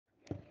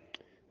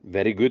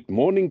Very good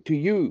morning to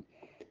you.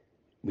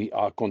 We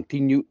are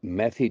continue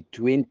Matthew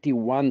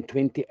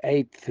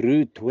 21:28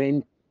 through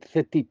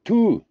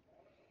 32.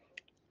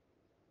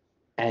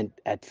 And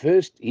at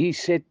first he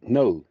said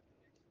no.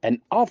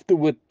 And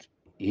afterward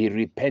he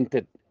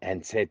repented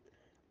and said,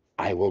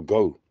 I will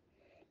go.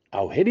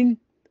 Our heading,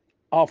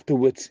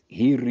 afterwards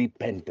he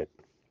repented.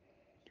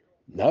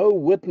 No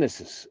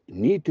witnesses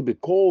need to be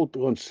called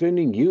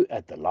concerning you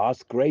at the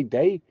last great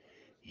day.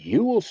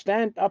 You will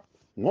stand up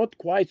not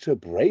quite so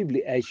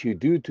bravely as you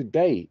do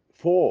today,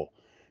 for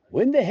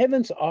when the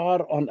heavens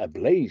are on a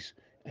blaze,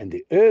 and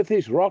the earth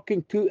is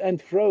rocking to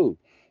and fro,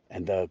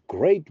 and the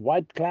great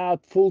white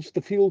cloud fills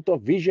the field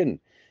of vision,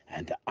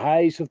 and the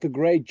eyes of the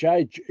great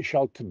judge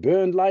shall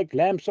burn like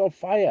lamps of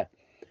fire,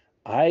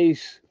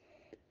 eyes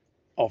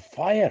of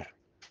fire,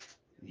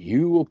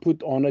 you will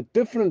put on a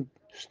different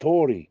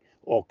story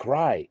or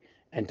cry,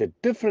 and a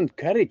different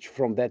courage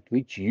from that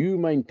which you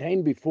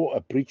maintain before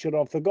a preacher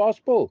of the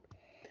gospel.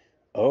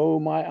 O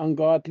my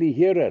ungodly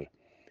hearer,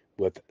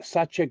 with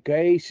such a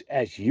gaze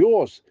as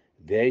yours,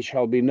 there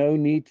shall be no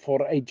need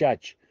for a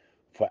judge,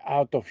 for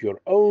out of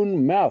your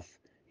own mouth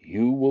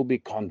you will be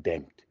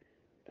condemned.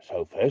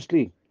 So,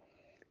 firstly,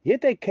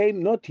 yet I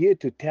came not here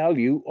to tell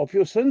you of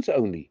your sins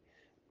only,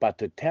 but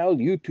to tell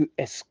you to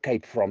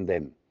escape from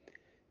them.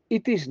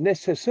 It is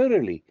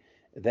necessarily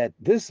that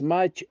this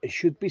much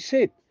should be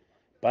said,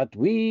 but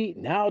we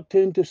now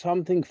turn to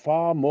something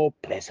far more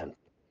pleasant.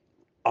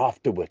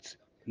 Afterwards,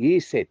 he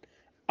said,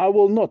 I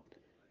will not,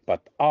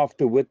 but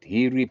afterward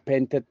he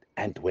repented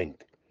and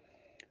went.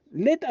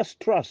 Let us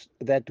trust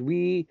that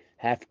we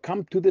have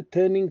come to the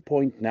turning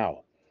point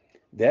now.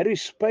 There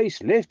is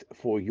space left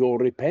for your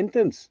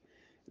repentance.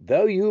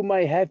 Though you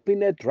may have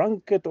been a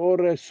drunkard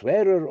or a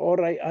swearer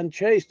or a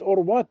unchaste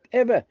or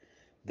whatever,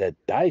 the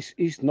dice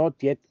is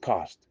not yet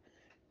cast.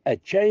 A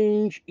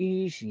change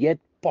is yet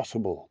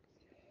possible.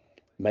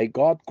 May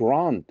God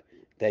grant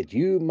that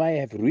you may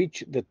have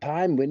reached the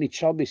time when it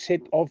shall be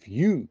said of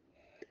you,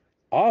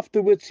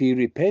 afterwards he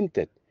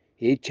repented,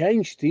 he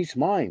changed his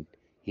mind,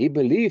 he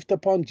believed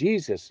upon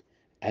Jesus,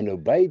 and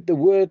obeyed the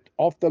word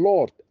of the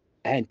Lord,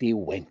 and he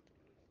went.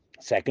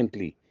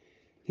 Secondly,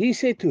 he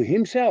said to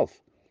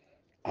himself,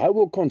 I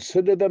will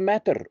consider the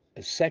matter.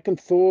 Second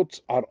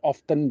thoughts are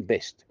often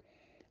best.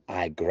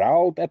 I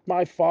growled at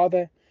my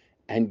father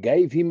and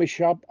gave him a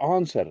sharp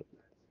answer,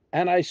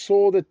 and I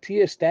saw the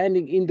tear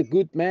standing in the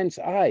good man's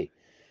eye.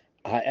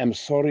 I am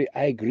sorry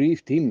I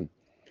grieved him.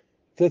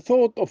 The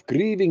thought of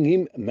grieving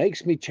him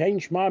makes me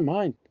change my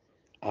mind.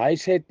 I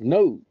said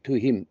no to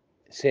him,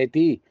 said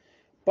he,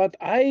 but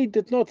I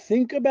did not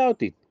think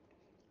about it.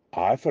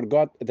 I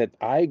forgot that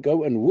I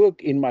go and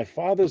work in my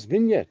father's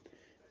vineyard.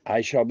 I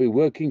shall be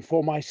working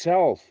for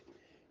myself,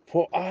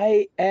 for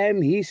I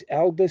am his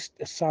eldest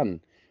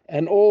son,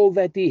 and all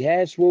that he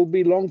has will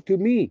belong to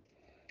me,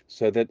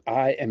 so that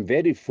I am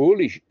very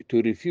foolish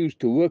to refuse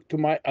to work to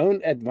my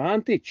own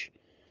advantage.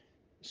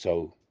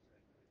 So,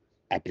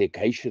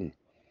 application.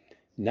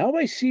 Now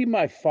I see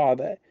my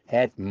father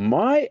had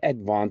my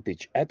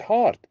advantage at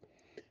heart.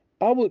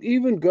 I will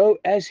even go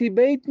as he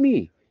bade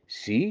me.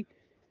 See,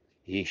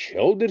 he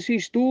shoulders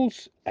his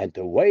tools, and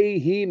away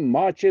he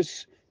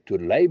marches to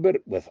labor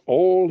with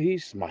all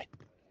his might.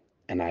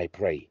 And I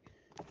pray,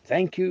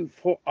 thank you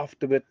for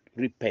afterward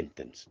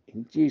repentance.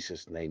 In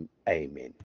Jesus' name, amen.